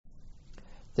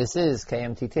This is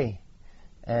KMTT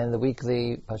and the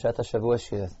weekly Parshat HaShavua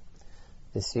Shir.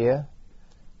 This year,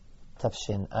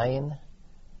 Tafshin Ayin,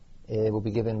 will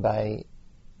be given by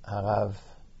Harav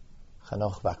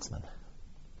Chanoch Waxman.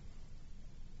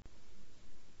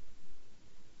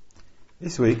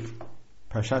 This week,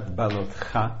 Parshat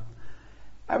Balotcha,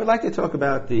 I would like to talk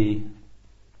about the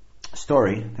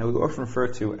story that we often refer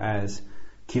to as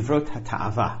Kivrot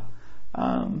HaTa'ava.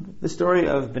 The story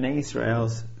of Bnei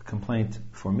Israel's complaint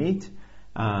for meat,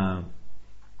 the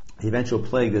eventual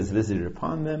plague that is visited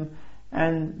upon them,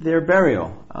 and their burial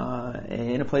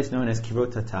in a place known as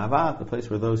Kivrot HaTa'ava, the place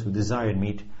where those who desired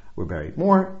meat were buried.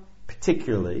 More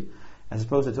particularly, as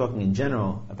opposed to talking in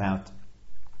general about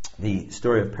the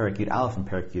story of Perek Yud Aleph and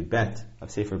Perek Yud Bet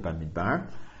of Sefer Bamidbar,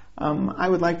 I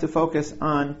would like to focus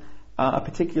on a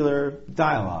particular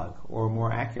dialogue, or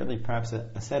more accurately perhaps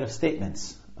a set of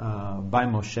statements by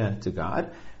Moshe to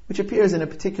God, which appears in a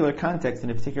particular context, in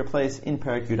a particular place in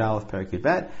Perek Yud Aleph, Perek Yud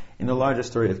Bet, in the larger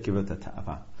story of Kivrot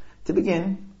HaTa'ava. To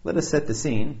begin, let us set the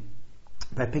scene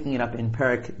by picking it up in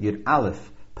Perek Yud Aleph,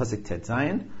 Pasuk Tet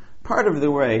Zayin, part of the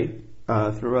way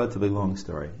through a relatively long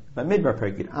story. Bamidbar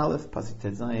Perek Yud Aleph, Pasuk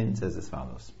Tet Zayin says as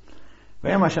follows: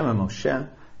 Vayam Hashem Moshe,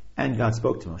 and God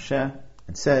spoke to Moshe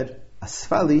and said,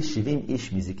 Asfali shivim ish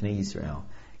miziknei Yisrael,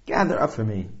 gather up for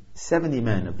me 70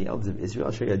 men of the elders of Israel.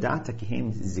 Asher yadata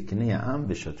kihem ziknei ha'am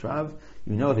v'shotrav,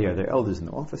 you know they are their elders and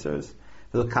officers.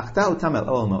 V'lekachta utam el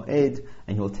ol moed,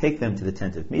 and you will take them to the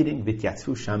tent of meeting.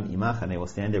 V'tyatzvu sham imach, and they will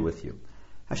stand there with you.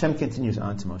 Hashem continues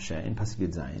on to Moshe in Pasuk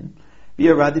Yud Zayin.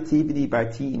 V'yaraditi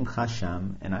v'dibarti imcha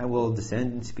sham, and I will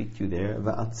descend and speak to you there.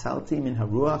 V'atzalti min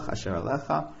haruach asher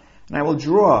alecha, and I will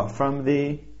draw from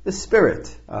the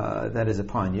spirit that is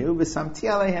upon you. V'samti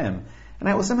aleihem, and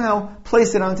I will somehow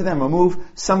place it onto them, or move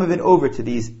some of it over to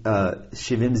these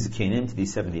shivim zikenim, to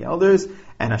these 70 elders.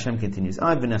 And Hashem continues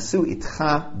on, V'nasu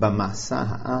itcha b'masa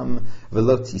ha'am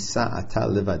v'lo tisa ata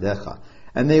levadecha,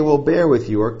 and they will bear with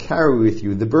you, or carry with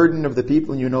you, the burden of the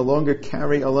people, and you no longer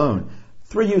carry alone.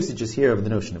 3 usages here of the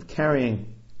notion of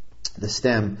carrying, the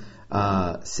stem,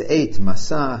 se'et,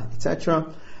 masa,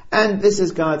 etc. And this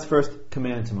is God's first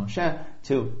command to Moshe,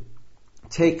 to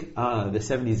take the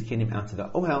 70 Zikanim out to the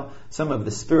Ohel. Some of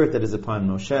the spirit that is upon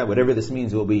Moshe, whatever this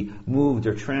means, will be moved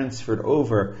or transferred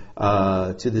over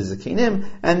to the Zikanim,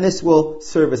 and this will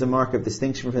serve as a mark of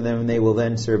distinction for them, and they will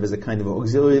then serve as a kind of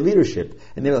auxiliary leadership,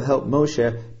 and they will help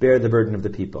Moshe bear the burden of the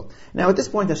people. Now at this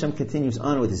point Hashem continues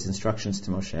on with his instructions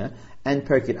to Moshe, and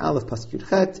Perek Yud Aleph Pasuk Yud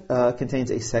Chet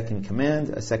contains a second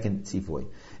command, a second tzivui.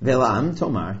 Ve'la'am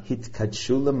tomar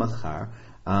hitkadshu lemachar,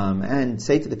 and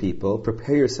say to the people,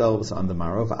 prepare yourselves on the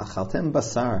morrow, va'achaltem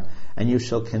basar, and you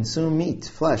shall consume meat,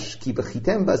 flesh, ki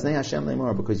bechitem baznei Hashem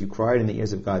lemor, because you cried in the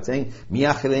ears of God, saying, mi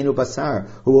achilenu basar,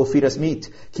 who will feed us meat?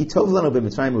 Ki tov lanu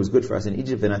b'mitzrayim, it was good for us in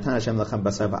Egypt, v'natan Hashem lachem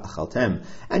basar va'achaltem,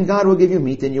 and God will give you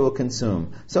meat and you will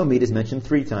consume. So meat is mentioned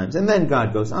 3 times, and then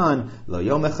God goes on, lo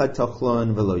yom echad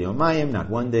tochlon, v'lo yomayim, not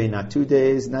 1 day, not 2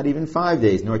 days, not even 5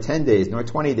 days, nor 10 days, nor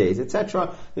 20 days,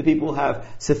 etc. The people will have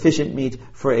sufficient meat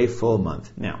for a full month.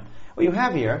 Now, what you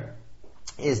have here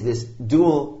is this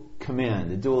dual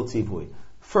command, the dual tzivui.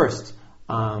 First,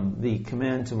 the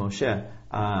command to Moshe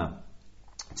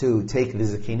to take the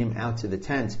Zikanim out to the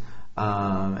tent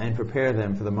and prepare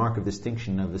them for the mark of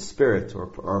distinction of the spirit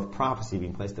or of prophecy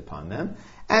being placed upon them.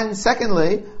 And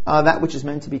secondly, that which is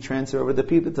meant to be transferred over the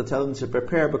people, to tell them to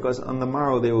prepare, because on the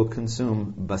morrow they will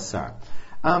consume basar.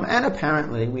 And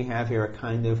apparently we have here a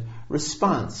kind of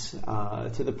response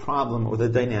to the problem or the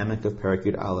dynamic of Perek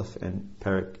Yud Aleph and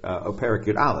Perek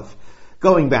Yud Aleph.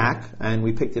 Going back, and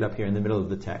we picked it up here in the middle of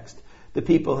the text, the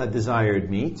people had desired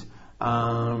meat,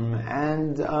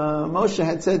 and Moshe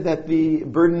had said that the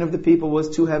burden of the people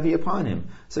was too heavy upon him.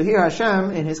 So here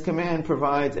Hashem, in his command,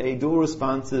 provides a dual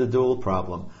response to the dual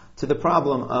problem. To the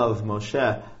problem of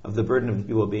Moshe, of the burden of the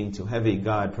people being too heavy,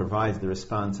 God provides the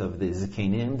response of the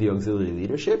Zikanim, the auxiliary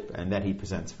leadership, and that he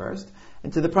presents first.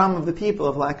 And to the problem of the people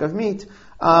of lack of meat,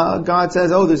 God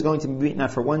says, there's going to be meat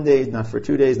not for 1 day, not for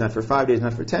 2 days, not for 5 days,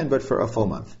 not for 10, but for a full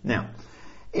month. Now,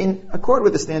 in accord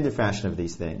with the standard fashion of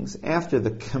these things, after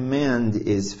the command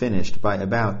is finished by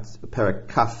about Perek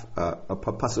Kaf,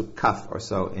 Pasuk Kaf or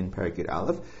so in Perek Yud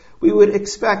Aleph, we would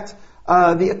expect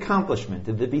the accomplishment,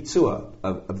 the bitzua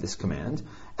of this command.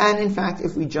 And in fact,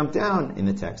 if we jump down in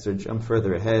the text, or jump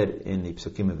further ahead in the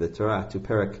Psukim of the Torah to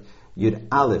Perek Yud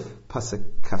Aleph, Pasuk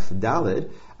Kaf Daled,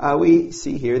 we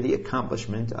see here the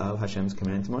accomplishment of Hashem's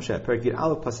command to Moshe. Perek Yud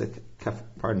Aleph, Pasuk Kaf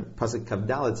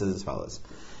Daled says as follows: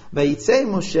 Vayitzei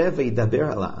Moshe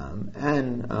v'yidaber ha'am,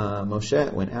 and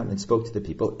Moshe went out and spoke to the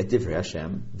people at Divrei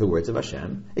Hashem, the words of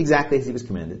Hashem, exactly as he was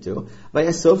commanded to.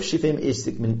 Vayasof shivim ish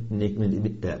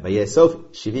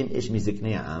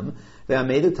miziknei ha'am,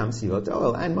 ve'amedu tam sivot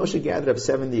ha'oel, and Moshe gathered up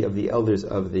 70 of the elders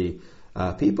of the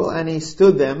people, and he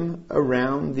stood them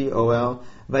around the Oel.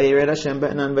 Vayired Hashem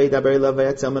ba'anan vayidaber elav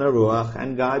vayatzel min haruach,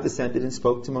 and God descended and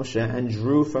spoke to Moshe and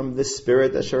drew from the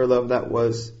spirit asher elav that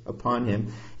was upon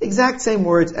him. Exact same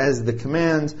words as the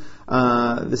command,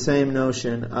 the same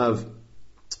notion of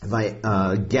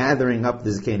gathering up the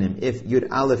Zikanim. If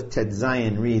Yud Aleph Tet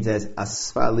Zayin reads as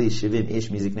Asfali Shivim Ish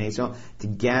Miziknei Yisrael, to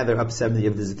gather up 70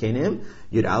 of the Zikanim,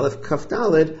 Yud Aleph Kaf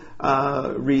Daled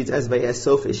reads as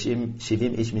Vayesof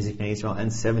Shivim Ish Miziknei Yisrael,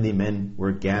 and 70 men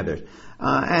were gathered.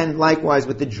 And likewise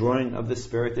with the drawing of the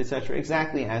Spirit, etc.,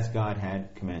 exactly as God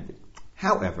had commanded.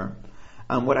 However,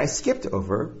 what I skipped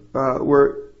over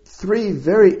were 3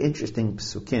 very interesting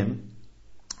psukim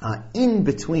in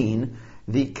between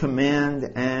the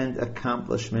command and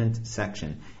accomplishment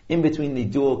section, in between the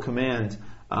dual command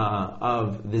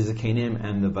of the Zikanim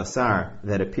and the Basar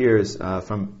that appears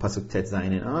from Pasuk Tet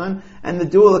Zayin and on, and the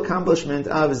dual accomplishment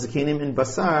of Zikanim and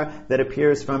Basar that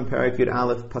appears from Parak Yud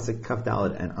Aleph, Pasuk Kaf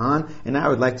Daled and on. And now I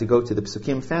would like to go to the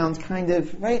psukim found kind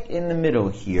of right in the middle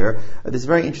here. This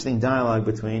very interesting dialogue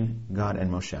between God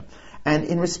and Moshe. And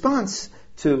in response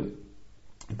to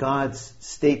God's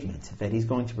statement that He's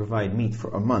going to provide meat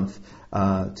for a month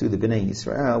to the Bnei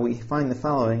Yisrael, we find the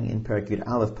following in Parak Yud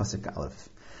Aleph, Pasuk Aleph.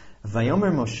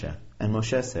 Vayomer Moshe, and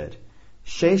Moshe said,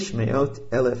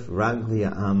 600,000 ragli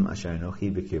ha'am asher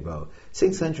anochi b'kirbo.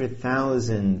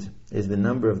 600,000 is the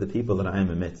number of the people that I am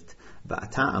amidst.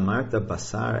 Va'ata amarta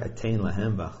basar etein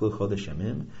lahem v'achlu chodesh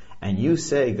yamim. And you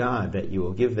say, God, that you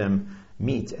will give them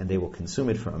meat and they will consume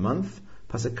it for a month.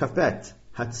 Pasuk Kafbet.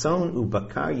 Hatzon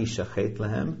ubakar yishachet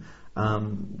lahem.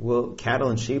 Will cattle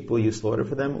and sheep will you slaughter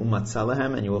for them?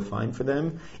 Umatzalahem, and you will find for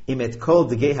them. Imet kol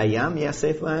degei hayam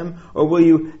yasef lahem. Or will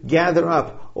you gather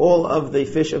up all of the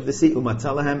fish of the sea,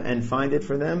 umatzalahem, and find it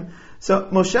for them? So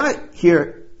Moshe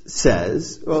here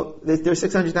says, well, there are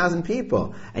 600,000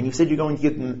 people, and you said you're going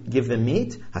to give them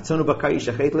meat. Hatzon ubakar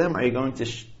yishachet lahem. Are you going to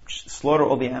slaughter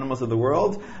all the animals of the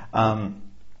world?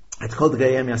 Et kol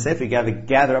degei hayam yasef. You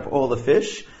gather up all the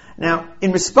fish. Now,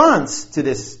 in response to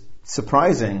this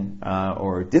surprising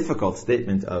or difficult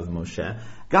statement of Moshe,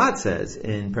 God says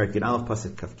in Parak Yud Aleph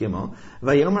Pasuk Kaf Gimel,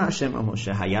 Vayomer Hashem al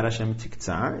Moshe, Hayad Hashem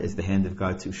tiktzar, is the hand of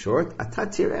God too short? Ata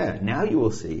tireh, now you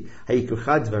will see,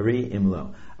 Hayikucha dvari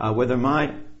imlo, whether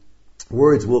my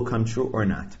words will come true or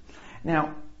not.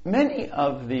 Now, many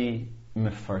of the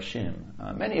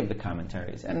Mefarshim, many of the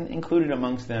commentaries, and included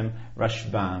amongst them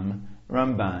Rashbam,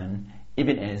 Ramban,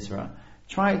 Ibn Ezra,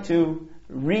 try to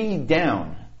read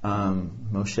down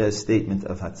Moshe's statement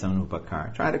of Hatzon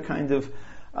Ubakar. Try to kind of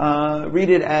read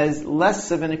it as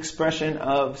less of an expression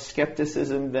of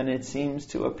skepticism than it seems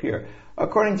to appear.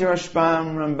 According to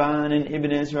Rashbam, Ramban, and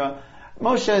Ibn Ezra,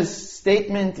 Moshe's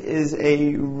statement is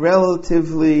a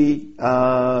relatively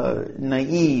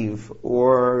naive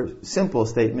or simple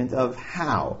statement of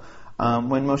how.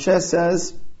 When Moshe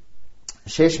says,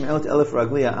 600,000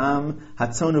 ragli ha'am,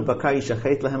 hatzon ubakar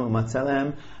yishachet lahem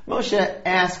umatzalahem, Moshe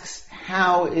asks,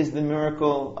 how is the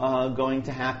miracle going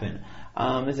to happen?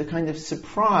 There's a kind of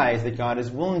surprise that God is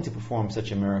willing to perform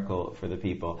such a miracle for the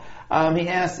people. He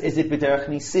asks, is it b'derech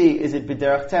nisi? Is it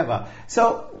b'derech teva?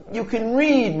 So you can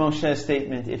read Moshe's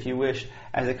statement, if you wish,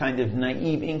 as a kind of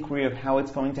naive inquiry of how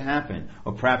it's going to happen,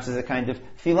 or perhaps as a kind of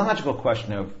theological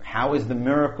question of how is the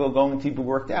miracle going to be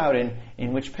worked out and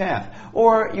in which path.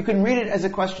 Or you can read it as a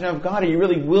question of, God, are you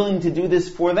really willing to do this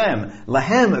for them?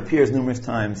 Lahem appears numerous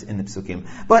times in the psukim.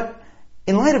 But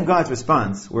in light of God's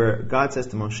response, where God says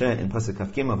to Moshe in Pasuk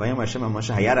Kaf Gimel, Vayomer Hashem al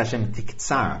Moshe, Hayad Hashem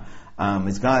tiktzar,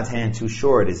 is God's hand too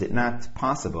short? Is it not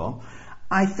possible?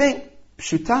 I think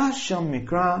Pshuta Shel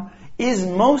Mikra is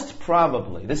most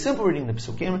probably, the simple reading of the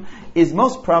Psukim, is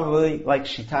most probably like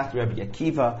Shitat Rabbi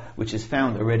Akiva, which is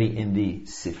found already in the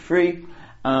Sifri,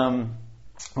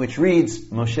 which reads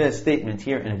Moshe's statement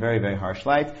here in a very, very harsh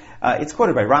light. It's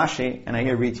quoted by Rashi, and I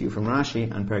here read to you from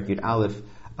Rashi on Parak Yud Aleph,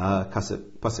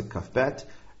 Pasuk Kaf Bet.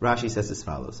 Rashi says as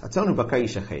follows: Hatzonu bakar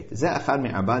yishachet. Zeh achad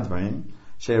me'arba dvarim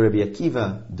she Rabbi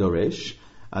Akiva doresh.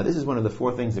 This is one of the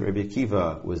 4 things that Rabbi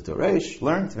Akiva was doresh,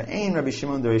 learned. Ve'ein Rabbi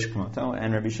Shimon doresh kamoto,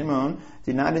 and Rabbi Shimon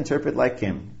did not interpret like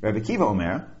him. Rabbi Akiva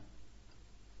omer.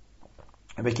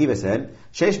 Rabbi Akiva said,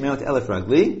 600,000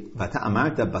 ragli, v'ata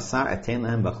amarta basar etein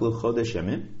lahem v'achlu chodesh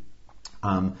yamim.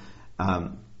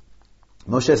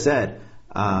 Moshe said,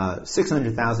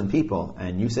 600,000 people,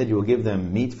 and you said you will give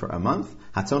them meat for a month,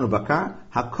 hatzon ubakar,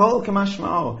 hakol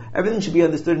kemashma'o. Everything should be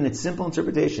understood in its simple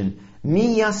interpretation.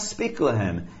 Mi yaspik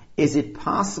lahem. Is it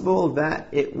possible that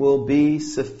it will be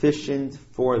sufficient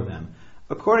for them?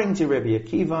 According to Rabbi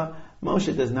Akiva,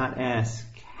 Moshe does not ask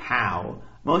how.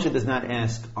 Moshe does not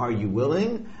ask, are you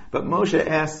willing? But Moshe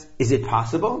asks, is it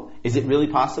possible? Is it really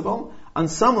possible? On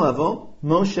some level,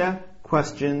 Moshe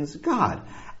questions God.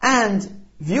 And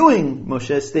viewing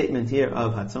Moshe's statement here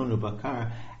of Hatzon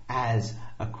Ubakar as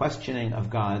a questioning of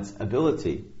God's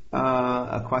ability,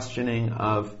 a questioning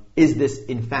of, is this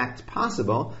in fact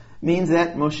possible, means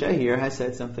that Moshe here has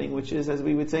said something which is, as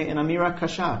we would say, an Amira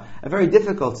Kasha, a very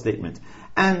difficult statement.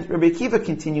 And Rabbi Akiva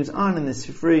continues on in this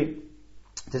Sifri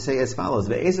to say as follows,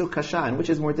 Ve'ezu Kasha, and which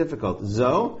is more difficult,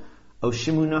 Zo o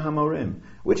Shimuna HaMorim?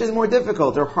 Which is more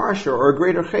difficult, or harsher, or a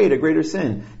greater chait, a greater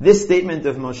sin? This statement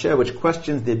of Moshe, which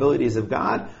questions the abilities of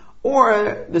God,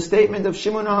 or the statement of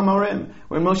Shimuna HaMorim,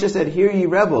 when Moshe said, hear ye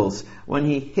rebels, when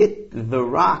he hit the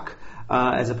rock,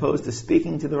 as opposed to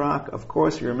speaking to the rock. Of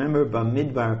course, you remember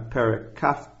Bamidbar Perek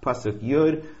Kaf Pasuk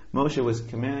Yud, Moshe was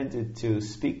commanded to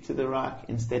speak to the rock,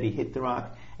 instead he hit the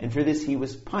rock, and for this he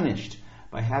was punished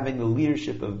by having the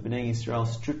leadership of Bnei Yisrael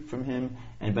stripped from him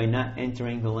and by not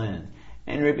entering the land.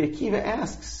 And Rabbi Akiva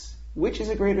asks, which is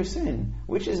a greater sin?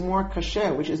 Which is more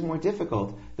kasher? Which is more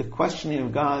difficult? The questioning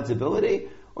of God's ability,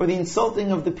 or the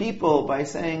insulting of the people by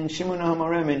saying Shimuna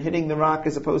HaMorem and hitting the rock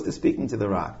as opposed to speaking to the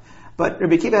rock? But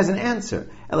Rabbi Akiva has an answer.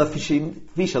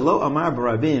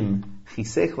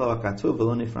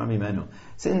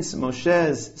 Since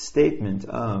Moshe's statement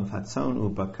of Hatzon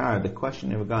Ubakar, the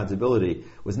questioning of God's ability,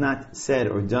 was not said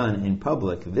or done in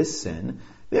public, this sin,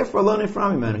 therefore lo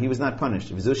nifra mimenu, he was not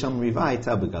punished.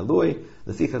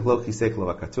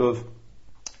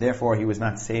 Therefore, he was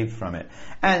not saved from it.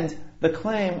 And the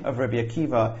claim of Rabbi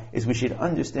Akiva is we should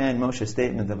understand Moshe's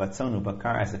statement of Hatzon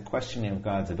Ubakar as a questioning of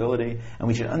God's ability, and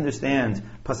we should understand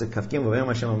Pasuk Kafkim V'Vayom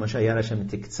Hashem Al Moshe Yad Hashem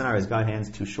Tiktzar, as God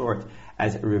hands too short,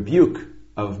 as a rebuke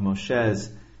of Moshe's,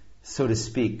 so to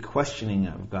speak, questioning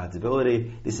of God's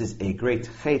ability. This is a great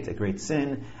chait, a great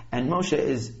sin, and Moshe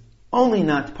is only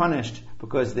not punished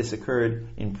because this occurred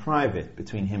in private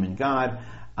between him and God.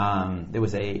 There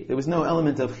was no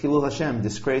element of Chilul Hashem,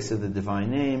 disgrace of the divine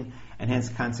name, and hence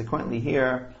consequently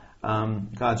here,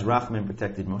 God's Rachman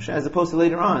protected Moshe, as opposed to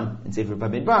later on in Sefer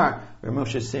Bamidbar, where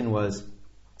Moshe's sin was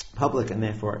public and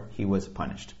therefore he was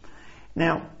punished.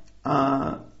 Now,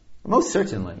 most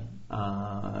certainly,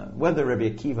 whether Rabbi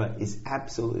Akiva is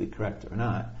absolutely correct or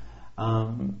not,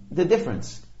 the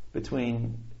difference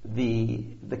between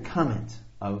the comment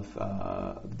of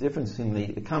the difference between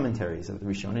the commentaries of the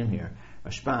Rishonim here,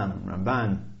 Rashbam,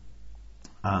 Ramban,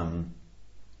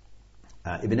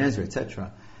 Ibn Ezra,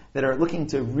 etc., that are looking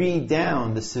to read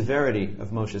down the severity of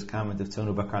Moshe's comment of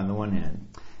Hatzon Ubakar on the one hand,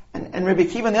 and Rabbi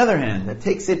Akiva on the other hand, that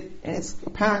takes it in its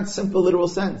apparent, simple, literal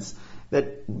sense,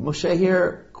 that Moshe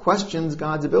here questions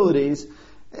God's abilities.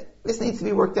 This needs to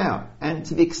be worked out, and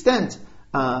to the extent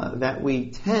that we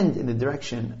tend in the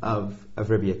direction of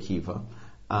Rabbi Akiva,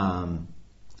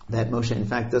 that Moshe in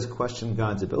fact does question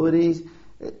God's abilities,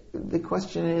 the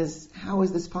question is, how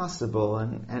is this possible,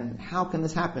 and how can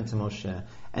this happen to Moshe?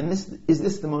 And is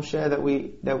this the Moshe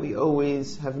that we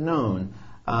always have known,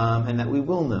 and that we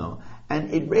will know?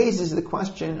 And it raises the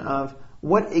question of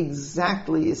what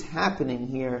exactly is happening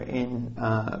here in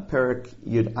Perek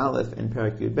Yud Aleph and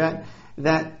Perek Yud Bet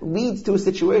that leads to a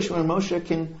situation where Moshe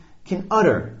can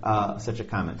utter such a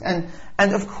comment.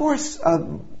 And of course,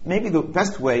 maybe the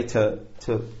best way to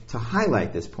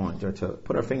highlight this point, or to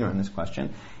put our finger on this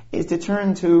question, is to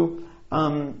turn to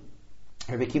Rabbi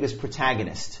Akiva's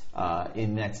protagonist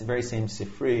in that very same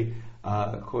Sifri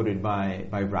quoted by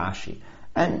Rashi.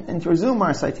 And to resume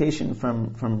our citation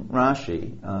from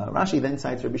Rashi, Rashi then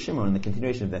cites Rabbi Shimon in the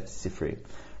continuation of that Sifri.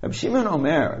 Rabbi Shimon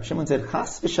Rabbi Shimon said,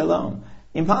 Chas v'shalom,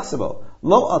 impossible.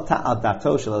 Lo al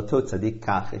dato shel oto tzaddik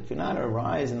kach. It could not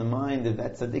arise in the mind of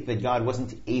that tzaddik that God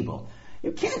wasn't able.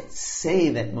 You can't say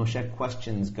that Moshe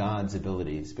questions God's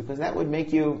abilities, because that would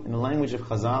make you, in the language of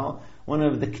Chazal, one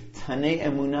of the ktanei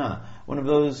emunah, one of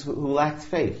those who lacked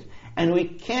faith. And we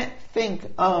can't think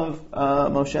of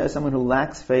Moshe as someone who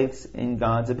lacks faith in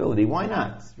God's ability. Why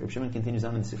not? Rabbi Shimon continues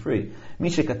on in Sifri.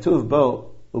 Misha katuv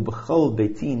bo ubechol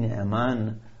beiti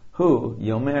ne'aman hu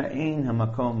yomer ein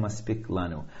hamakom maspik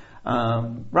lanu.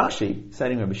 Rashi,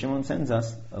 citing Rabbi Shimon, sends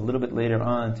us a little bit later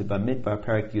on to Bamidbar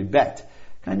Perek Yud Bet,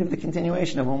 kind of the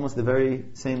continuation of almost the very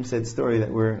same said story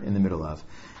that we're in the middle of.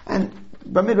 And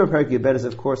Bamidbar Perek Yud Bet is,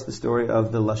 of course, the story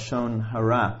of the Lashon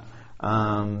Hara,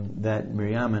 that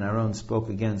Miriam and Aaron spoke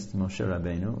against Moshe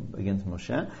Rabbeinu, against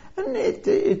Moshe. And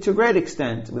it, to a great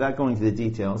extent, without going into the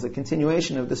details, a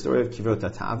continuation of the story of Kivrot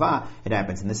HaTa'ava. It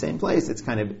happens in the same place. It's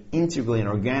kind of integrally and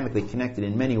organically connected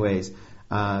in many ways to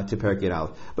Perek Yud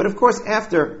Aleph. But of course,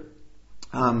 after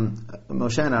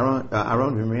Moshe and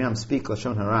Aaron and Miriam speak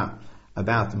Lashon Hara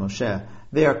about Moshe,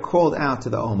 they are called out to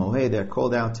the Ol Moed, they are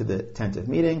called out to the tent of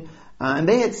meeting, and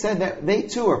they had said that they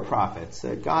too are prophets,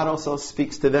 that God also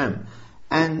speaks to them.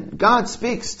 And God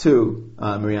speaks to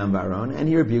Miriam and Aaron, and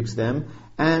he rebukes them,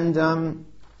 and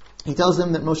he tells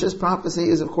them that Moshe's prophecy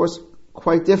is, of course,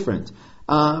 quite different.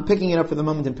 Picking it up for the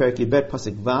moment in Perek Yud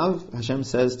Pasuk Vav, Hashem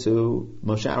says to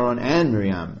Moshe, Aaron, and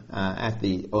Miriam at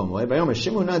the Ol Moed, "Vayomer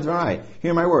Shimu na dvarai."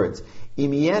 Hear my words.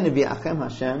 Im yeh nevi'achem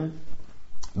Hashem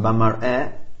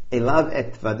b'mar'eh elav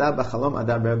et vada b'chalom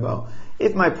adar berbo.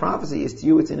 If my prophecy is to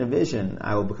you, it's in a vision.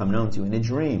 I will become known to you in a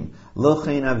dream. Lo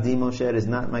chen avdi Moshe. It is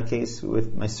not my case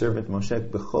with my servant Moshe.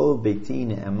 B'chol beiti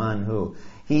ne'eman hu.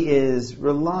 He is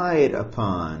relied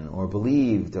upon or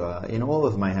believed in all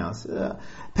of my house.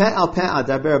 Pe al pe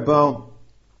adaber bo,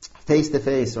 face to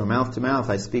face or mouth to mouth,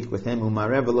 I speak with him.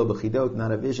 Umarev lo b'chidot,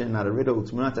 not a vision, not a riddle.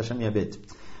 Utmunat Hashem yabit.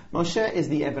 Moshe is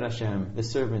the Eved Hashem, the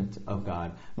servant of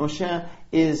God. Moshe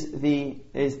is the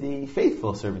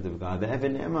faithful servant of God, the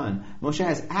Eved Ne'eman. Moshe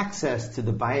has access to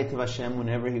the Bayit of Hashem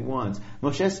whenever he wants.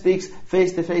 Moshe speaks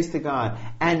face to face to God.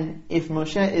 And if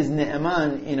Moshe is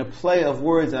Ne'eman, in a play of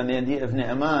words on the idea of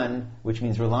Ne'eman, which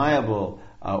means reliable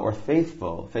or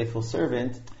faithful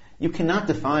servant, you cannot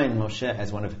define Moshe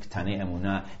as one of Ketani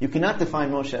Emunah. You cannot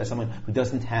define Moshe as someone who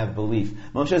doesn't have belief.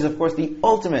 Moshe is, of course, the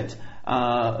ultimate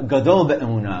Gadol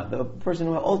Be'emunah, the person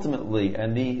who ultimately,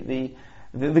 and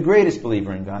the greatest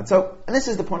believer in God. So, and this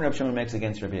is the point Rabbi Shimon makes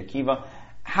against Rabbi Akiva.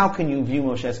 How can you view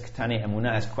Moshe as Ketani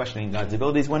Emunah, as questioning God's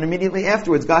abilities, when immediately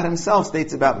afterwards God himself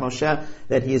states about Moshe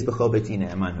that he is B'chol Beiti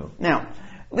Ne'eman. Now,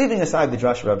 leaving aside the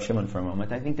Drash of Rabbi Shimon for a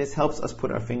moment, I think this helps us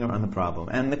put our finger on the problem.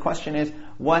 And the question is,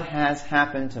 what has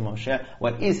happened to Moshe?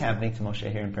 What is happening to Moshe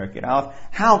here in Perek Yud Aleph?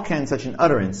 How can such an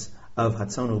utterance of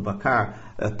Hatzonu Bakar,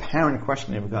 apparent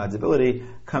questioning of God's ability,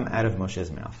 come out of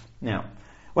Moshe's mouth? Now,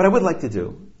 what I would like to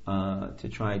do to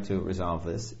try to resolve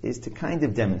this is to kind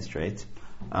of demonstrate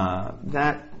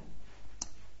that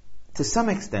to some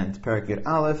extent Perek Yud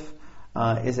Aleph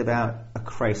is about a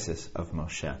crisis of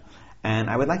Moshe.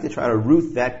 And I would like to try to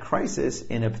root that crisis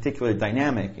in a particular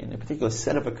dynamic, in a particular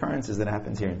set of occurrences that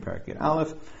happens here in Perek Yud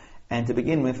Aleph. And to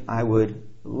begin with, I would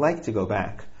like to go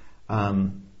back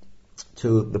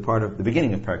to the part of the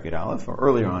beginning of Perek Yud Aleph, or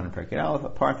earlier on in Perek Yud Aleph, a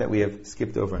part that we have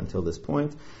skipped over until this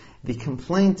point, the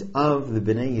complaint of the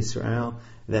Bnei Yisrael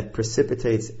that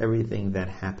precipitates everything that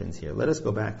happens here. Let us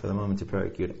go back for the moment to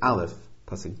Perek Yud Aleph,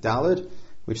 Pasuk Daled,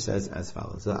 which says as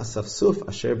follows: Asafsuf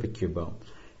asher b'kirbo.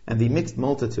 And the mixed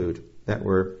multitude that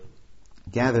were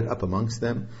gathered up amongst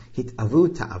them,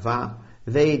 hitavu ta'ava,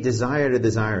 they desired a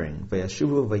desiring,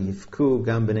 vayashuvu vayifku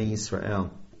gam b'nei Yisrael.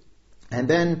 And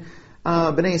then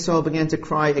Bnei Yisrael began to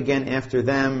cry again after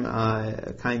them,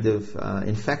 kind of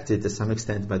infected to some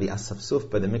extent by the asafsuf,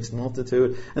 by the mixed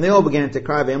multitude, and they all began to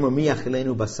cry, vayamru mi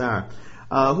yachilenu basar.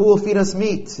 Who will feed us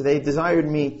meat? They desired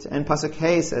meat. And Pasuk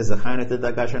Hay says, we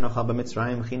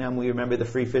remember the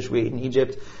free fish we ate in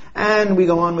Egypt. And we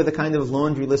go on with a kind of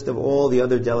laundry list of all the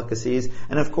other delicacies.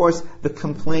 And of course, the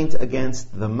complaint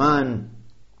against the man,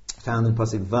 found in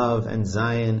Pasuk Vav and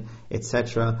Zayin,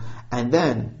 etc. And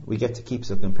then we get to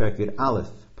Kipsuk in Perek Yud Aleph,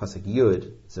 Pasuk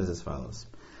Yud, says as follows: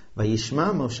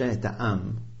 Vayishma Moshe et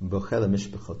ha'am bochel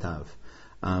mishpachotav.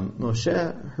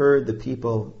 Moshe heard the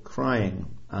people crying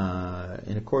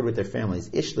in accord with their families.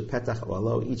 Ish lepetach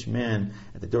oalo, each man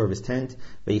at the door of his tent.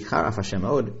 Vayichar af Hashem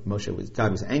od,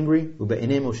 God was angry.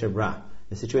 Ube'inei Moshe ra.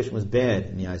 The situation was bad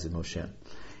in the eyes of Moshe.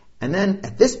 And then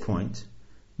at this point,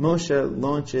 Moshe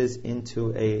launches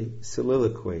into a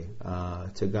soliloquy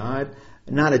to God.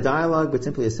 Not a dialogue, but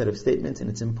simply a set of statements. And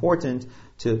it's important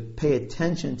to pay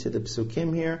attention to the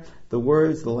psukim here, the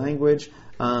words, the language,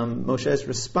 Moshe's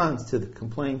response to the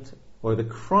complaint or the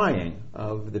crying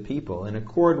of the people in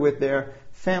accord with their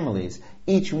families,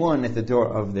 each one at the door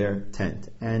of their tent.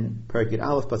 And Perek Yud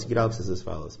Aleph, Pasuk Yud Aleph says as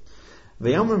follows: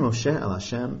 V'yomer Moshe el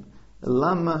Hashem,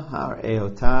 lama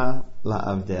har'eota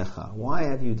la'avdecha. Why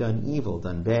have you done evil,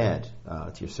 done bad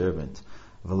to your servant?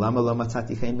 V'lama lo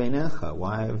matzati chen beinecha.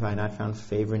 Why have I not found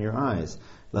favor in your eyes?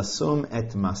 Lasum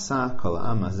et masa kol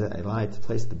ha'am hazeh elai, to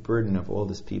place the burden of all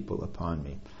this people upon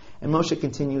me. And Moshe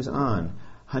continues on.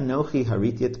 Hanochi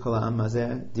hariti et kol ha'am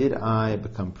hazeh. Did I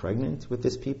become pregnant with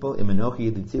this people?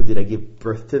 Imanochi, did I give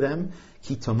birth to them?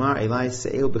 Ki tomar elai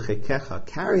se'eu b'chekecha.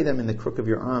 Carry them in the crook of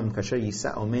your arm. Kasher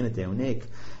yisa omenet eonek.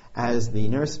 as the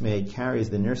nursemaid carries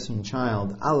the nursing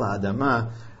child, Allah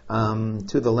Adama,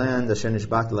 to the land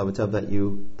that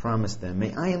you promised them.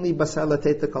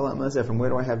 From where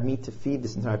do I have meat to feed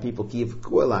this entire people?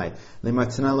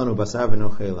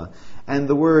 And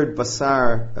the word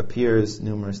basar appears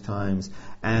numerous times,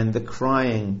 and the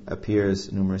crying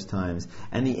appears numerous times,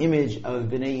 and the image of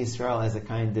Bnei Yisrael as a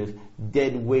kind of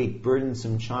dead weight,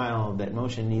 burdensome child that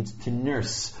Moshe needs to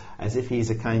nurse, as if he's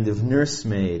a kind of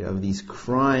nursemaid of these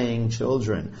crying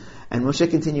children. And Moshe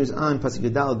continues on, Pasuk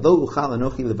Yudal, Lo uchal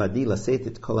anochi levadi laseit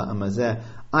et kol ha'amazeh.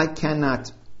 I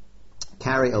cannot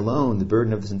carry alone the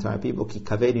burden of this entire people. Ki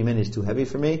kaved mimeni is too heavy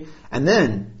for me. And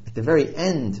then, at the very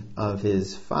end of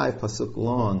his 5 pasuk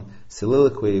long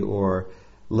soliloquy or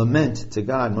lament to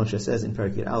God, Moshe says in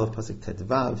Parak Yud Aleph, Pasuk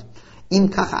Tetvav, Im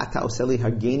kacha ata oseli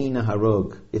hargeni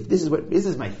naharog. If this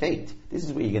is my fate, this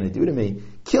is what you're going to do to me,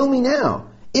 kill me now.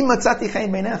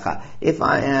 If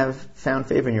I have found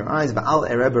favor in your eyes,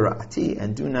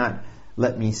 and do not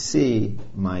let me see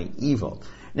my evil.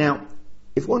 Now,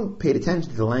 if one paid attention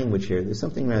to the language here, there's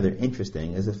something rather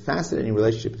interesting. There's a fascinating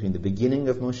relationship between the beginning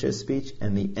of Moshe's speech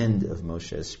and the end of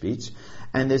Moshe's speech.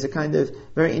 And there's a kind of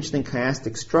very interesting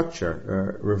chiastic structure,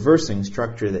 or reversing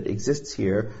structure that exists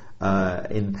here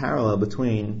in parallel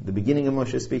between the beginning of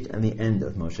Moshe's speech and the end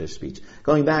of Moshe's speech.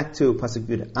 Going back to Pasuk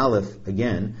Yud Aleph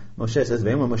again, Moshe says,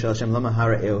 Ve'emar Moshe Hashem lama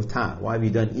hara eotah. Why have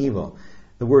you done evil?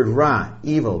 The word ra,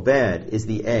 evil, bad, is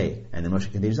the A. And then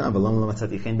Moshe continues on, the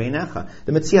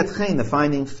metziat chen, the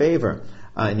finding favor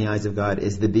in the eyes of God,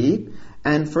 is the B.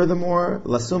 And furthermore,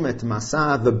 lasumet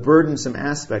masa, the burdensome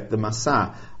aspect, the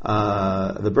masa,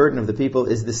 the burden of the people,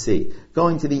 is the C.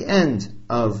 Going to the end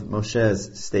of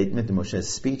Moshe's statement,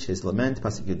 Moshe's speech, his lament,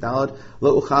 Pasuk Yudalad,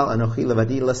 Lo uchal anochi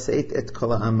levadi laseit et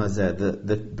kol ha'amazeh.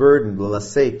 The burden, the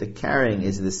laseit, the carrying,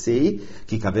 is the C.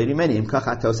 Ki kaved mimeni, im kach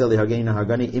ata oseh lihargeni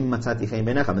nahargani, im matzati chen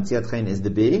beinecha. Matziat chen is the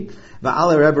B.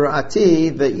 Va'al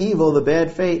rebra'ati, the evil, the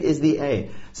bad fate, is the A.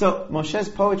 So Moshe's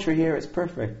poetry here is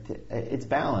perfect. It's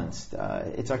balanced.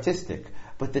 It's artistic.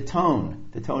 But the tone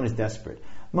is desperate.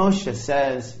 Moshe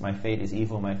says, my fate is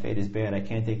evil, my fate is bad, I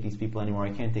can't take these people anymore,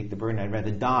 I can't take the burden, I'd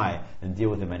rather die than deal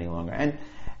with them any longer. And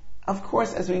of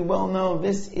course, as we well know,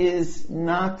 this is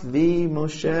not the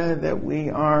Moshe that we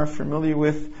are familiar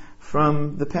with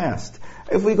from the past.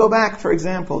 If we go back, for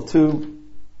example, to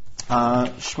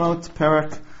Shmot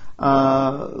Perek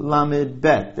Lamed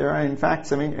Bet, there are in fact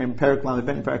some, in Perek Lamed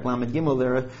Bet and Perek Lamed Gimel,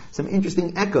 there are some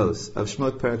interesting echoes of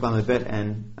Shmot Perek Lamed Bet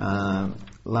and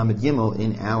Lamed Gimel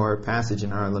in our passage,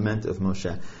 in our lament of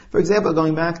Moshe. For example,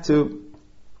 going back to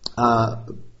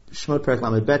Shmot Perek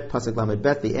Lamed Bet, Pasuk Lamed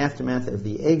Bet, the aftermath of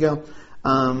the Ego,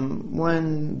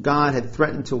 when God had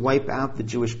threatened to wipe out the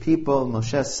Jewish people,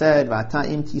 Moshe said,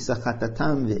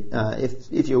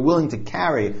 if you're willing to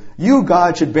carry, you,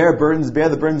 God, should bear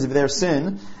the burdens of their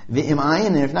sin.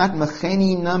 If not,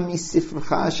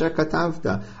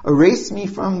 erase me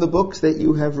from the books that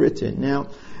you have written. Now,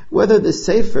 whether the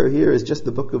Sefer here is just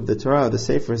the book of the Torah, the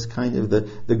Sefer is kind of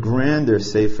the grander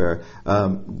Sefer.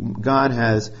 God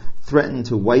has threatened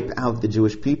to wipe out the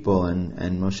Jewish people,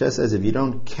 and Moshe says, if you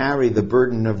don't carry the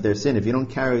burden of their sin, if you don't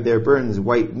carry their burdens,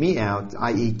 wipe me out,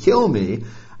 i.e. kill me.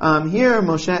 Here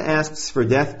Moshe asks for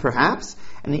death, perhaps,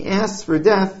 and he asks for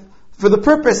death for the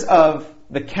purpose of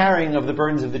the carrying of the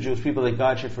burdens of the Jewish people, that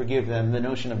God should forgive them, the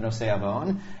notion of nosei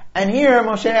avon. And here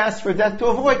Moshe asks for death to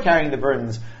avoid carrying the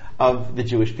burdens of the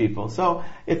Jewish people. So,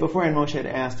 if beforehand Moshe had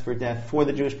asked for death for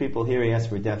the Jewish people, here he asked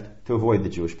for death to avoid the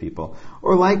Jewish people.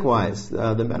 Or likewise,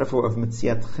 the metaphor of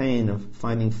metziat chen, of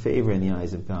finding favor in the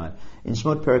eyes of God. In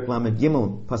Shmot Perek Lamed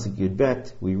Gimel, Pasuk Yud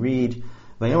Bet, we read,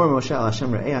 Vayomer Moshe al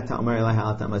Hashem re'eh ata omer elai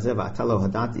ha'al ta'amazeh va'ata lo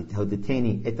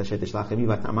hodeteni et asher tishlach emi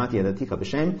v'ata'amati yadatika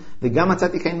b'shem v'gam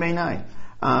matzati chen beinai.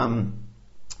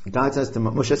 God says to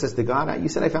Moshe says to God, you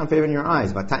said I found favor in your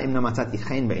eyes. If I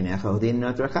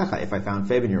found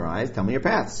favor in your eyes, tell me your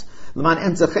paths. So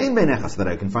that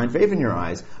I can find favor in your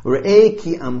eyes.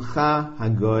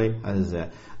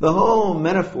 The whole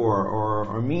metaphor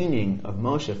or meaning of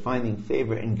Moshe finding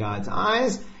favor in God's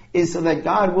eyes is so that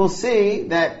God will see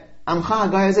that Amcha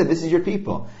Hagoy Hazeh, this is your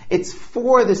people. It's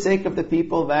for the sake of the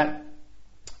people that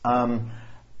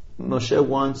Moshe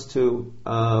wants to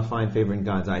find favor in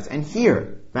God's eyes. And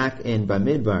here, back in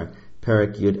Bamidbar,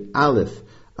 Perek Yud Aleph,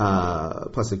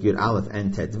 Pasuk Yud Aleph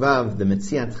and Tetvav, the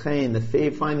Metziat Chen, the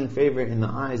finding favor in the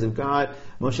eyes of God,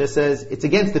 Moshe says, it's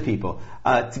against the people.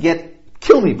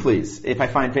 Kill me please, if I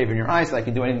find favor in your eyes, so I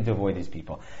can do anything to avoid these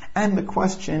people. And the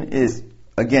question is,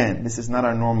 again, this is not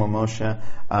our normal Moshe,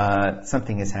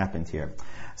 something has happened here.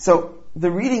 So, the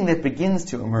reading that begins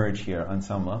to emerge here on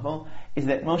some level is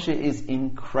that Moshe is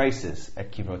in crisis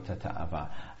at Kivrot HaTa'ava.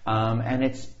 And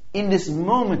it's in this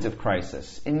moment of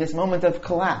crisis, in this moment of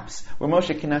collapse, where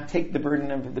Moshe cannot take the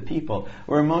burden of the people,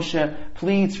 where Moshe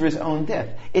pleads for his own death.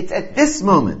 It's at this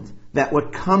moment that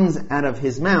what comes out of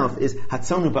his mouth is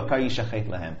Hatzonu bakar yishachet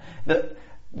lahem.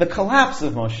 The collapse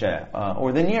of Moshe,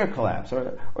 or the near collapse,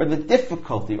 or the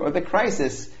difficulty, or the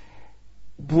crisis,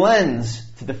 blends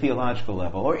to the theological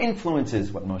level, or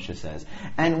influences what Moshe says.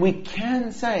 And we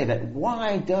can say that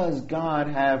why does God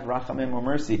have rachamim or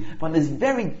mercy upon this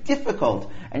very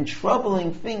difficult and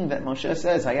troubling thing that Moshe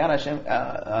says, Hayar Hashem,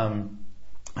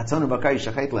 Hatzonu bakar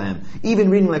yishachet lahem,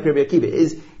 even reading like Rabbi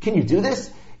Akiva, can you do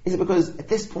this? Is it because at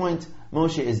this point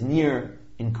Moshe is near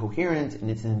incoherent,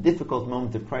 and it's in a difficult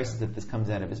moment of crisis that this comes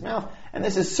out of his mouth? And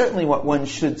this is certainly what one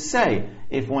should say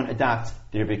if one adopts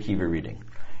the Rabbi Akiva reading.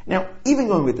 Now, even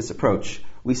going with this approach,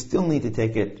 we still need to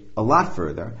take it a lot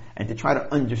further and to try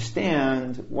to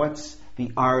understand what's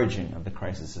the origin of the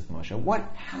crisis of Moshe. What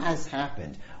has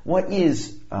happened? What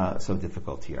is so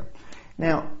difficult here?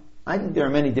 Now, I think there are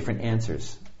many different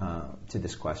answers to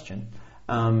this question,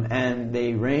 and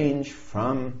they range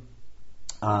from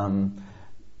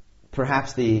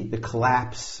perhaps the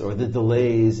collapse or the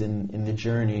delays in the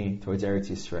journey towards Eretz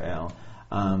Yisrael,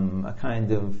 a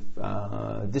kind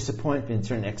of disappointment in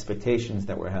certain expectations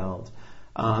that were held,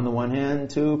 on the one hand,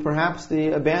 to perhaps the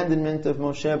abandonment of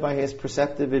Moshe by his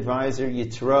preceptive advisor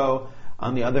Yitro,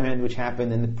 on the other hand, which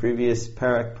happened in the previous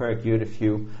Parak Yud,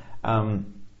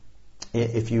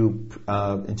 if you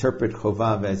interpret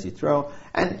Chovav as Yitro.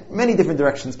 And many different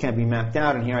directions can be mapped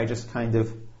out, and here I just kind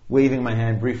of waving my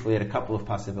hand briefly at a couple of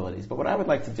possibilities. But what I would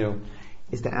like to do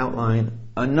is to outline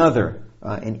another,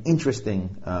 an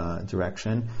interesting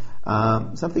direction,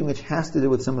 something which has to do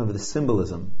with some of the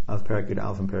symbolism of Perek Yud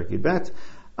Aleph and Perek Yud Bet,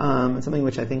 something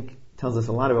which I think tells us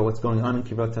a lot about what's going on in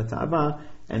Kivrot HaTa'ava,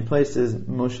 and places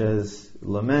Moshe's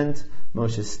lament,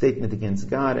 Moshe's statement against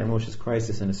God, and Moshe's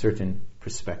crisis in a certain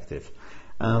perspective.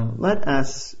 Let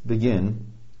us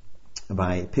begin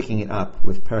by picking it up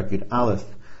with Perek Yud Aleph,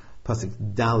 Pasuk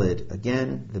Dalid,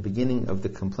 again, the beginning of the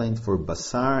complaint for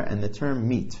basar and the term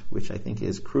meat, which I think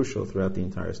is crucial throughout the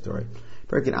entire story.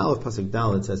 Perek Yud Aleph, Pasuk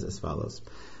Dalid says as follows: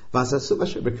 V'asasu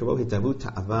asher b'kavo hitavu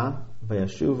ta'ava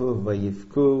v'yashuvu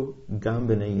v'yivku gam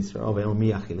b'nei Yisrael v'yom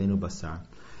mi achilenu basar.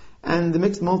 And the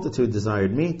mixed multitude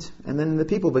desired meat, and then the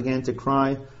people began to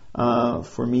cry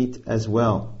for meat as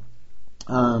well.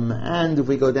 And if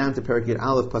we go down to Perek Yud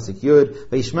Aleph, Pasuk Yud,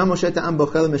 Vayishma Moshe ta'am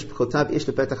bochel mishpachotav ish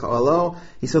lepetach ha'olo.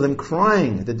 He saw them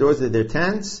crying at the doors of their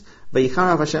tents.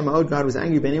 Vayicharav Hashem ha'od, God was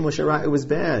angry. B'nei Moshe ra, it was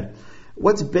bad.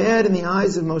 What's bad in the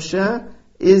eyes of Moshe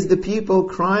is the people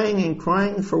crying, and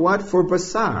crying for what? For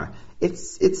basar.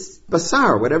 It's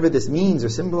basar, whatever this means or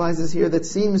symbolizes here, that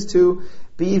seems to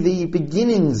be the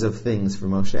beginnings of things for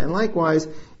Moshe. And likewise,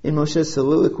 in Moshe's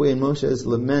soliloquy, in Moshe's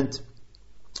lament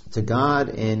to God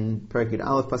in Perek Yud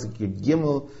Aleph, Pasuk Yud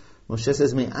Gimel, Moshe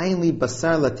says, "Me'ayin li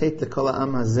basar latet lekol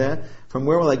ha'am hazeh." From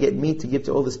where will I get meat to give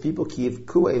to all this people? Ki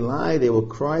yivku elai, they will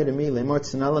cry to me. Lemor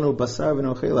tzina basar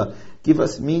v'nochela. Give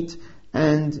us meat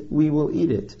and we will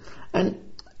eat it. And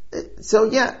so,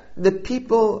 the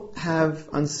people have,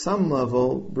 on some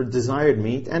level, desired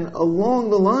meat, and along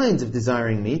the lines of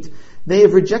desiring meat, they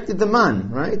have rejected the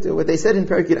man, right? What they said in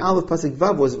Perek Yud Aleph Pasuk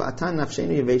Vav was V'atan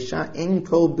nafshenu yevesha ein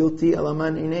kol bilti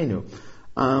alaman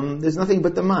inenu. There's nothing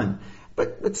but the man.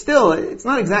 But still, it's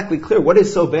not exactly clear what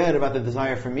is so bad about the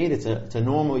desire for meat. It's a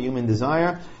normal human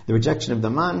desire, the rejection of the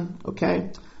man.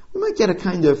 Okay, we might get a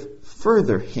kind of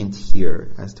further hint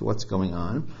here as to what's going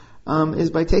on. Is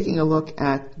by taking a look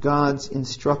at God's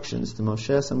instructions to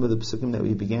Moshe, some of the psukim that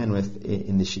we began with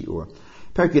in the shiur.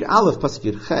 Perek Yud Aleph Pasuk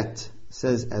Yud Chet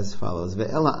says as follows: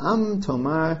 Ve'ela am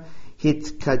tomar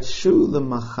hitkadshu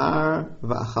lemachar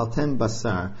va'achaltem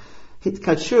basar.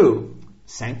 Hitkadshu,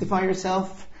 sanctify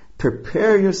yourself,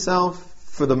 prepare yourself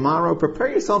for the morrow, prepare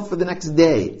yourself for the next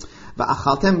day.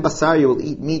 Va'achaltem basar, you will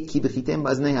eat meat, ki b'chitem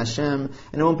b'aznei Hashem,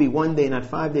 and it won't be 1 day, not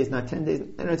 5 days, not 10 days,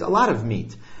 and it's a lot of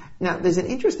meat. Now, there's an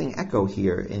interesting echo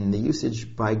here in the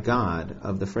usage by God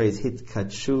of the phrase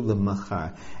hitkadshu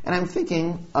lemachar, and I'm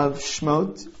thinking of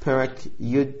Shmot Perek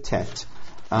Yud Tet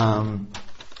on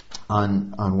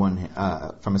one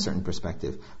from a certain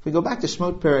perspective. If we go back to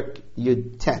Shmot Perek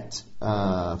Yud Tet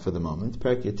for the moment,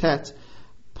 Perek Yud Tet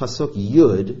Pasuk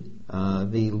Yud,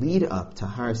 the lead up to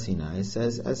Har Sinai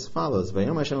says as follows: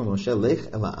 Vayom Hashem Moshe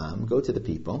lech el ha'am, go to the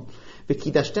people.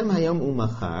 V'kidashtem hayom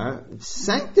u'machar,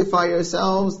 sanctify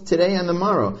yourselves today and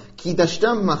tomorrow.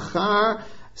 Kidashtem machar,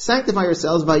 sanctify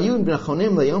yourselves. Vayun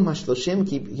b'nachonim le'yom hashloshim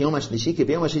ki yom hashlishi ki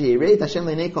b'yom hashlishi yireit Hashem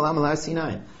le'nei kol ha'am al Har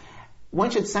Sinai. One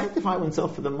should sanctify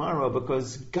oneself for the morrow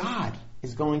because God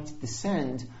is going to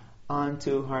descend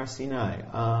onto Har Sinai.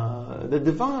 The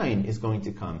divine is going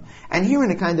to come. And here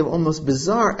in a kind of almost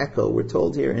bizarre echo, we're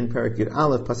told here in Perek Yud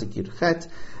Aleph, Pasuk Yud Chet,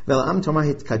 Ve'la'am tomah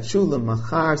hitkatshu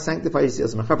l'machar, sanctify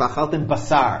yourselves machar, v'achaltem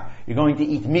basar. You're going to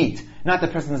eat meat. Not the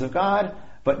presence of God,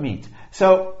 but meat.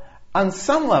 So, on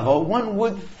some level, one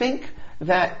would think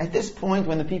that at this point,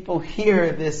 when the people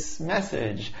hear this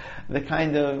message, the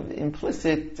kind of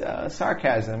implicit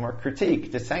sarcasm or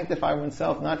critique to sanctify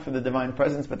oneself not for the divine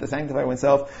presence, but to sanctify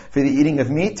oneself for the eating of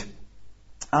meat,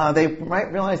 they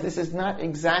might realize this is not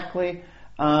exactly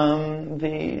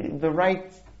the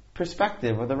right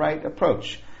perspective or the right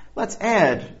approach. Let's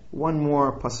add one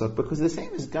more pasuk, because the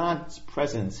same as God's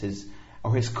presence, His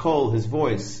kol, His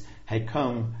voice, had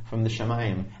come from the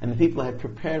Shamayim, and the people had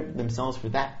prepared themselves for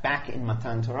that back in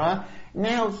Matan Torah.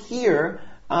 Now here,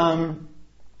 in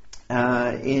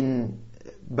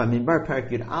Bamidbar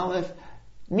Perek Yud Aleph,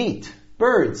 meat,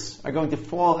 birds are going to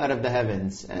fall out of the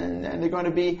heavens, and they're going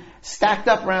to be stacked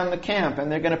up around the camp, and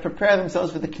they're going to prepare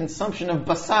themselves for the consumption of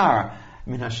basar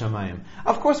min hashamayim.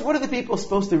 Of course, what are the people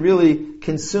supposed to really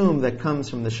consume that comes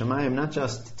from the Shamayim? Not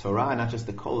just Torah, not just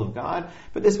the kol of God,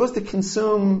 but they're supposed to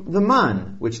consume the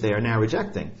man, which they are now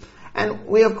rejecting. And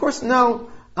we of course know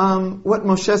what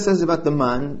Moshe says about the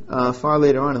man far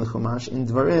later on in the Chumash, in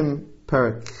Dvarim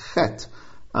Perek Chet,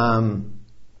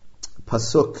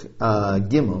 Pasuk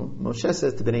Gimel. Moshe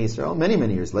says to Bnei Yisrael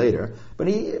many years later, but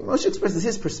Moshe expresses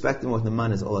his perspective on what the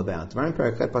man is all about. Dvarim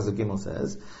Perek Chet Pasuk Gimel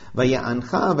says,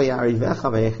 "Vaya'ancha vayarivecha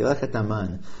vayachilech et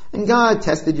haman." And God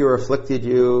tested you or afflicted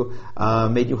you,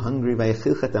 made you hungry.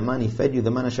 Vayachilech et haman. He fed you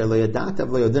the man asher lo yadata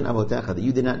v'lo yodin avotecha, that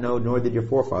you did not know, nor did your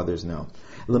forefathers know.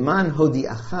 Leman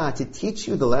hodi'acha, to teach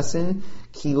you the lesson.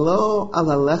 Ki lo al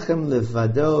halechem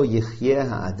levado yichyeh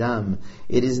ha'adam.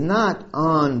 It is not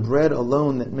on bread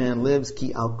alone that man lives.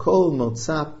 Ki al kol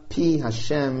motza pi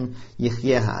Hashem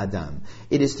yichyeh ha'adam.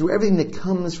 It is through everything that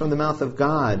comes from the mouth of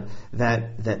God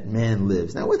that man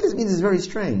lives. Now, what this means is very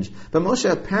strange. But Moshe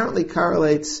apparently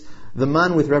correlates the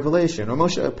man with revelation, or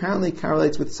Moshe apparently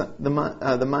correlates with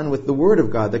the man with the word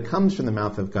of God that comes from the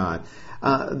mouth of God.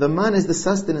 The man is the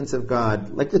sustenance of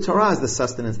God, like the Torah is the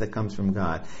sustenance that comes from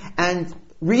God. And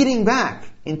reading back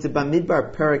into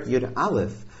Bamidbar Perek Yud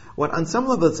Aleph, what on some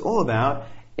level it's all about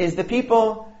is the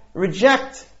people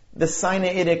reject the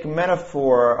Sinaitic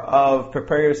metaphor of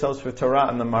prepare yourselves for Torah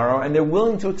on the morrow, and they're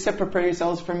willing to accept prepare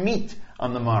yourselves for meat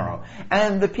on the morrow.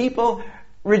 And the people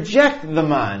reject the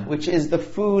man, which is the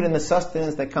food and the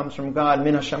sustenance that comes from God,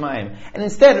 min hashamayim. And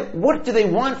instead, what do they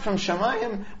want from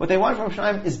Shamayim? What they want from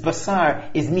Shamayim is basar,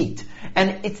 is meat.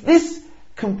 And it's this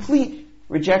complete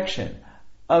rejection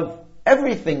of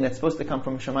everything that's supposed to come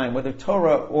from Shamayim, whether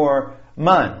Torah or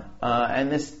man,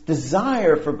 and this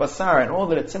desire for basar and all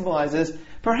that it symbolizes,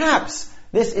 perhaps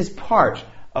this is part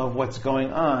of what's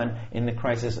going on in the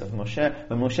crisis of Moshe.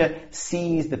 When Moshe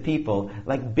sees the people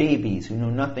like babies who know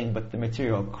nothing but the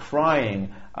material,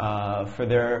 crying for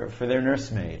their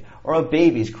nursemaid, or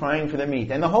babies crying for their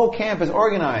meat, and the whole camp is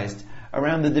organized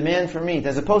around the demand for meat,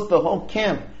 as opposed to the whole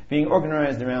camp being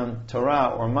organized around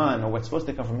Torah or man, or what's supposed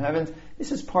to come from heavens.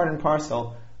 This is part and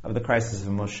parcel of the crisis of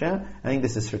Moshe. I think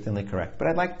this is certainly correct. But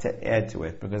I'd like to add to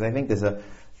it, because I think there's a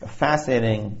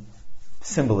fascinating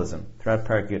symbolism throughout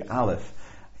Perek Yud Aleph,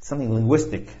 something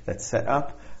linguistic that's set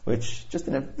up, which, just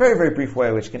in a very, very brief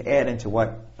way, which can add into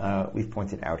what we've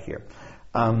pointed out here.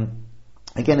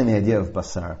 Again, in the idea of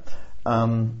basar.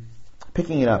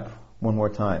 Picking it up one more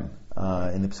time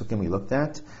in the Pesukim we looked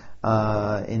at,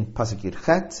 in Pasuk Yud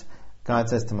Chet, God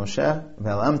says to Moshe,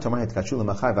 "Ve'lam tomah hitkashu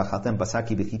l'machar v'achaltem basar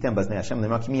ki b'chitem baznei Hashem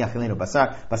l'ma kimi yachilenu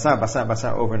basar, basar, basar,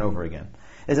 basar," over and over again.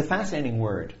 There's a fascinating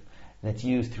word that's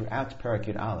used throughout Perek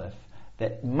Yud Aleph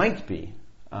that might be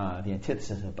the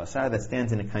antithesis of basar, that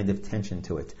stands in a kind of tension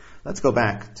to it. Let's go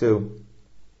back to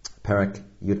Perek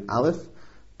Yud Aleph,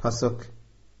 Pasuk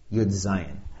Yud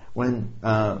Zayin. When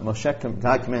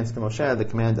God commands to Moshe the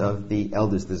command of the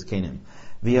elders, the Zkenim,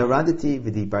 "V'yaradati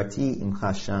v'dibarti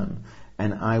imcha sham,"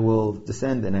 and I will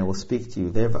descend and I will speak to you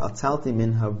there. "V'atzalti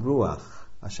min haruach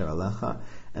asher alecha,"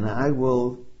 and I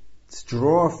will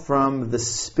draw from the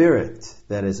spirit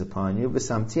that is upon you.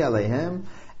 "V'samti aleihem,"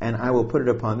 and I will put it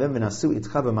upon them. "V'nasu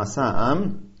itcha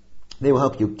b'masa'am," they will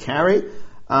help you carry.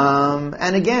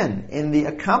 And again, in the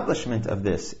accomplishment of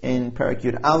this, in Perek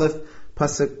Yud Aleph,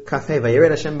 Pasuk Kafeh, "Vayered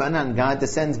Hashem ba'anan," God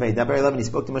descends, "Vayidaber elav," and He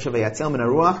spoke to Moshe, "Vayatzel min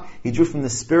haruach," He drew from the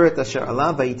spirit, "Asher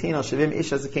alav, vayitein al shevim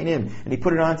ish hazakenim," and He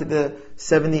put it on to the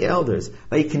 70 elders.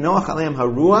 "Vayikinoach aleim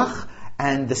haruach,"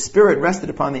 and the spirit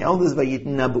rested upon the elders,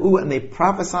 "Vayitnabu," and they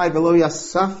prophesied, "V'lo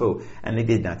yasafu," and they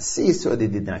did not cease, or they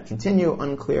did not continue.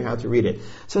 Unclear how to read it.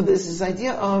 So there's this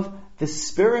idea of the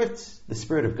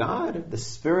Spirit of God, the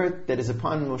Spirit that is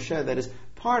upon Moshe, that is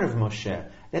part of Moshe,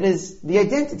 that is the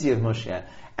identity of Moshe.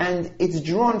 And it's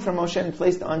drawn from Moshe and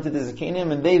placed onto the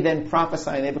Zikanim, and they then prophesy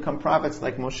and they become prophets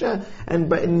like Moshe. And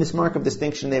but in this mark of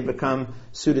distinction, they become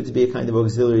suited to be a kind of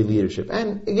auxiliary leadership.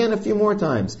 And again, a few more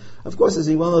times. Of course, as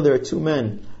you well know, there are two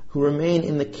men who remain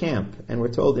in the camp, and we're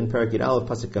told in Parak Yud Aleph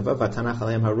Pasuk Kavav, Vatanach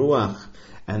Aleim Haruach,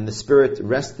 and the Spirit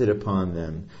rested upon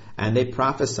them, and they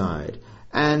prophesied.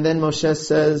 And then Moshe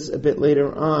says a bit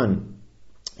later on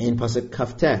in Pasuk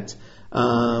Kaftet,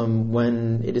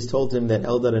 when it is told him that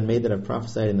Eldad and Medad have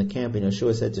prophesied in the camp, and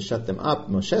Yeshua said to shut them up,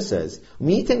 Moshe says,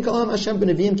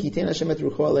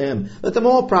 let them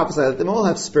all prophesy, let them all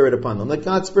have spirit upon them, let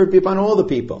God's spirit be upon all the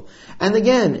people. And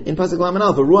again, in Pasuk Lamed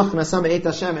Aleph, Ruach Nasam Eit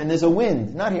Hashem, and there's a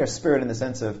wind, not here spirit in the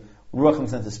sense of Ruach in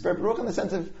the sense of spirit, but Ruach in the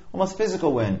sense of almost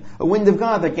physical wind, a wind of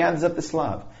God that gathers up the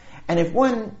Slav. And if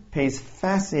one pays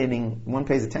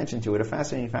attention to it, a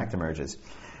fascinating fact emerges.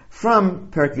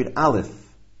 From Parak Yud Aleph,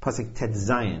 Pasuk Tet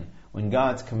Zayin, when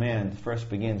God's command first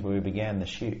begins, where we began the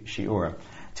Shi'ur,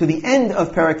 to the end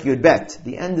of Parak Yud Bet,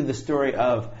 the end of the story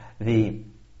of the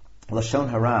Lashon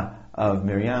Hara of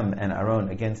Miriam and Aaron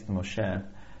against Moshe,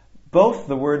 both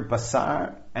the word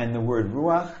Basar and the word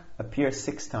Ruach appear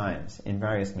 6 times in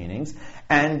various meanings,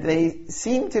 and they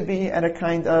seem to be at a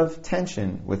kind of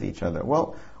tension with each other.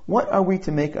 Well, what are we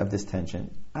to make of this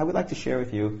tension? I would like to share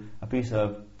with you a piece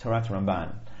of Torat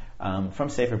Ramban from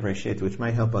Sefer Bereshit, which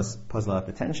might help us puzzle out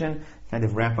the tension, kind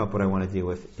of wrap up what I want to deal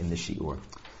with in the Shi'ur.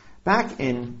 Back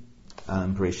in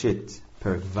Bereshit,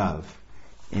 Perek Vav,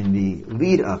 in the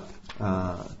lead up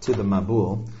to the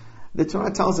Mabul, the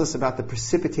Torah tells us about the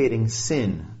precipitating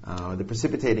sin, the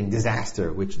precipitating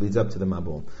disaster which leads up to the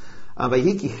Mabul. In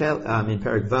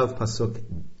Perek Vav, Pasuk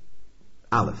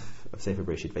Aleph of Sefer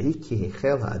Bereshit, Vayiki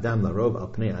hechel ha'adam larov al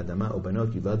pnei adama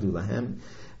ubanot yuladu lahem,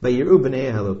 vayiru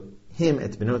b'nei Elohim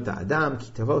et benot ha'adam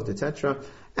kitavot, etc.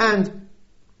 And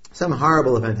some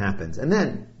horrible event happens, and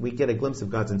then we get a glimpse of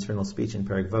God's internal speech in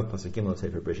Perek Vav, Pasuk Gimel of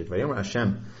Sefer Bereshit. Vayomer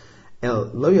Hashem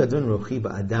El lo yadun ruchi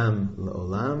ba'adam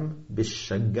la'olam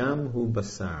b'shagam hu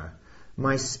basar.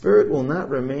 My spirit will not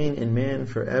remain in man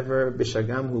forever,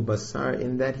 b'shagam hu basar,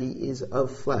 in that he is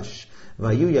of flesh.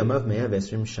 Vayu yamav me'av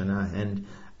esrim shana, and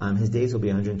his days will be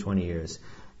 120 years.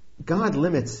 God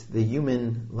limits the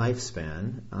human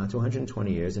lifespan to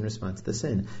 120 years in response to the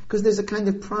sin, because there's a kind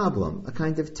of problem, a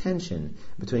kind of tension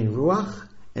between ruach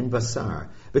and basar,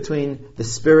 between the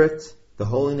spirit, the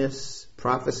holiness,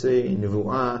 prophecy,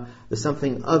 nevuah, the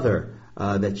something other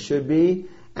that should be,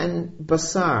 and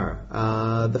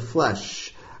basar, the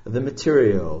flesh, the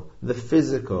material, the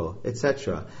physical,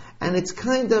 etc. And it's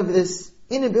kind of this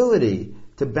inability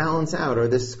to balance out, or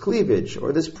this cleavage,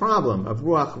 or this problem of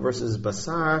ruach versus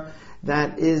basar,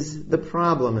 that is the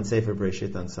problem in Sefer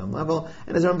Bereshit on some level.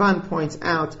 And as Ramban points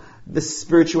out, the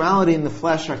spirituality and the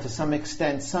flesh are to some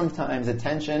extent sometimes a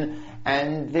tension,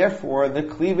 and therefore the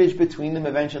cleavage between them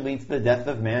eventually leads to the death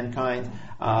of mankind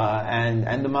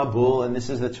and the Mabul, and this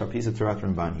is the piece of Torat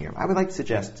Ramban here. I would like to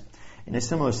suggest, in a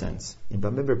similar sense, in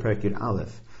Bamidbar Perek Yud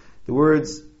Aleph, the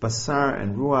words basar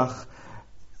and ruach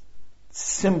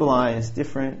symbolize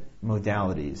different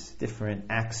modalities, different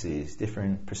axes,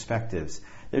 different perspectives.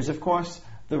 There's, of course,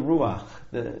 the ruach,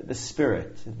 the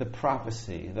spirit, the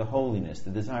prophecy, the holiness,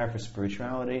 the desire for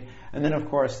spirituality. And then, of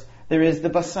course, there is the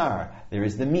basar, there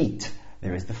is the meat,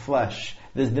 there is the flesh,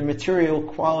 there's the material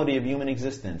quality of human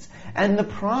existence. And the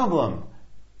problem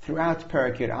throughout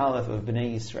Perek Yud Aleph of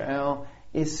Bnei Yisrael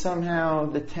is somehow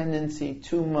the tendency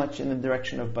too much in the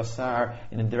direction of basar,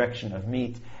 in the direction of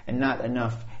meat, and not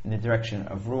enough in the direction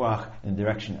of ruach, in the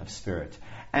direction of spirit.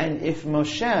 And if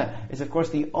Moshe is, of course,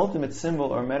 the ultimate symbol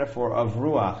or metaphor of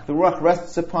ruach, the ruach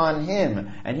rests upon him,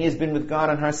 and he has been with God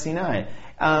on Har Sinai.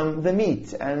 The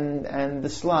meat and the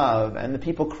slav and the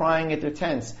people crying at their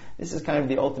tents, this is kind of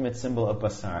the ultimate symbol of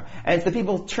basar. And if the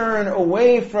people turn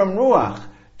away from ruach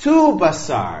to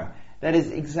basar, that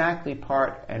is exactly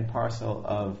part and parcel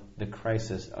of the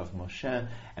crisis of Moshe,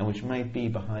 and which might be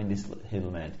behind this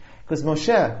lament. Because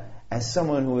Moshe, as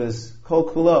someone who is kol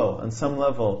kulo, on some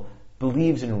level,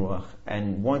 believes in Ruach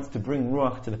and wants to bring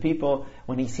Ruach to the people,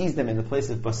 when he sees them in the place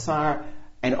of basar,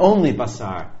 and only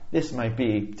basar, this might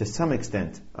be, to some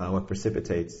extent, what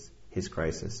precipitates his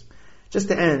crisis. Just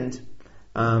to end,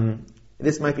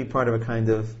 this might be part of a kind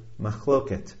of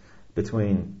machloket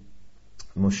between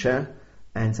Moshe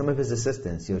and some of his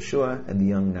assistants, Yoshua and the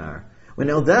young Nar. When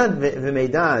Eldad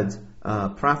v'Medad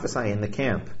prophesy in the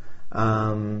camp,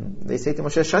 they say to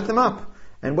Moshe, shut them up.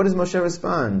 And what does Moshe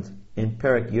respond? In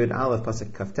Perek Yud Aleph,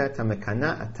 Pasuk Kaftet,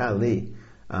 Hamekana atali,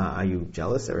 Are you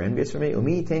jealous or envious for me?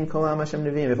 Umi tein kol ha'am Hashem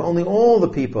nevi'im. If only all the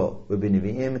people would be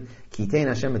nevi'im, ki tein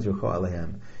Hashem et rucho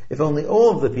alehem. If only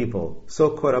all of the people so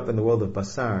caught up in the world of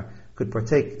basar could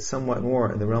partake somewhat more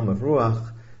in the realm of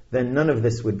ruach, then none of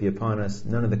this would be upon us,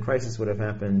 none of the crisis would have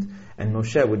happened, and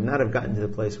Moshe would not have gotten to the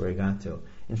place where he got to.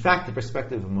 In fact, the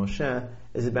perspective of Moshe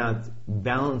is about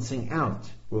balancing out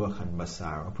ruach and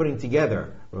basar, or putting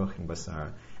together ruach and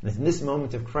basar. And it's in this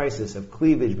moment of crisis, of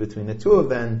cleavage between the two of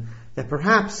them, that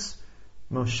perhaps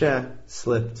Moshe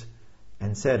slipped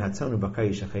and said, Hatzonu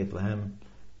b'kai yishachet lahem.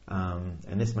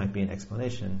 And this might be an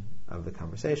explanation of the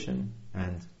conversation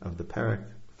and of the parak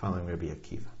following Rabbi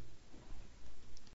Akiva.